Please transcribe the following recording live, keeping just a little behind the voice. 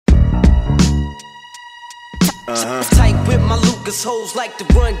Tight with my Lucas, hoes like to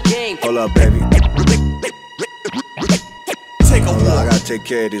run game. Hold up, baby. Take a walk. I gotta take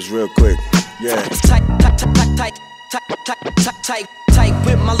care of this real quick. Yeah. Tight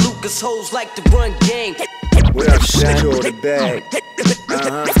with my Lucas, hoes like to run game. What up, secure the bag.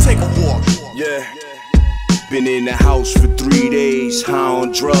 Take a walk. Yeah. Been in the house for 3 days, high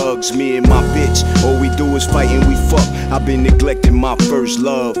on drugs, me and my bitch. All we do is fight and we fuck. I've been neglecting my first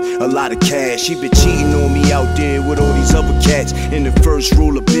love. A lot of cash, she been cheating on me out there with all these other cats. And the first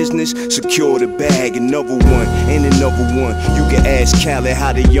rule of business, secure the bag. Another one, and another one. You can ask Khaled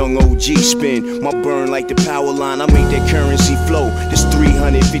how the young OG spin. My burn like the power line, I make that currency flow. This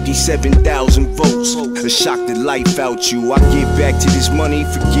 357,000 votes. A shock the life out you. I get back to this money,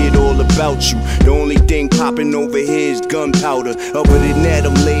 forget all about you. The only thing popping over here is gunpowder. Other than that,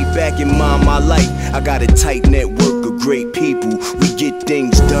 I'm laid back and mind my life. I got a tight network of great people. We get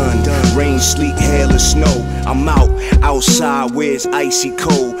things done. Rain, sleet, hail, or snow. I'm outside where it's icy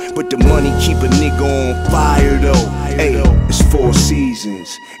cold. But the money keep a nigga on fire though. Hey, it's 4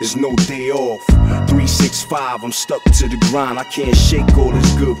 seasons, it's no day off. 365, I'm stuck to the grind. I can't shake all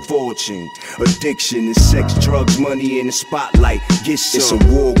this good fortune. Addiction and sex, drugs, money in the spotlight. Get some. It's a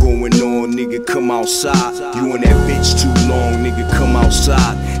war going on, nigga, come outside. You and that bitch too long, nigga, come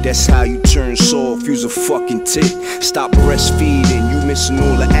outside. That's how you turn soft, use a fucking tick. Stop breastfeeding, you missing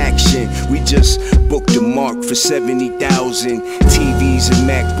all the action. We just booked the mark for 70,000. TVs and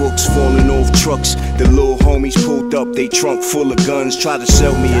MacBooks falling off trucks. The little homies pulled up, they trunk full of guns. Try to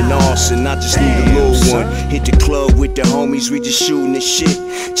sell me an arson, I just need a little one. Hit the club with the homies, we just shooting the shit.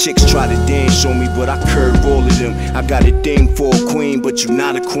 Chicks try to dance on me, but I curve all of them. I got a thing for a queen, but you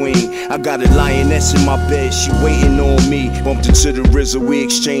not a queen. I got a lioness in my bed, she waiting on me. Bumped into the RZA, we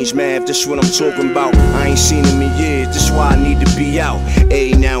exchange math, that's what I'm talking about. I ain't seen him in years, that's why I need to be out.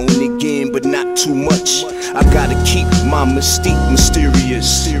 A now and again, but not too much. I gotta keep my mystique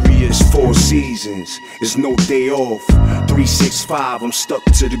mysterious. It's 4 seasons, it's no day off. 365, I'm stuck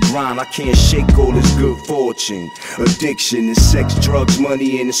to the grind. I can't shake all this good fortune. Addiction and sex, drugs,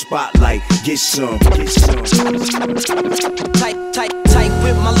 money in the spotlight. Get some. Tight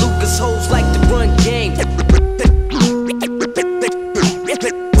with my Lucas, hoes like to run game.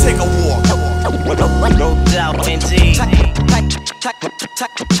 Take a walk. No doubt indeed.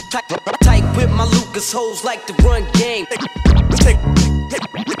 Tight with my Lucas, hoes like to run game.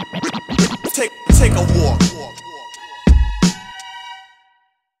 Take a walk.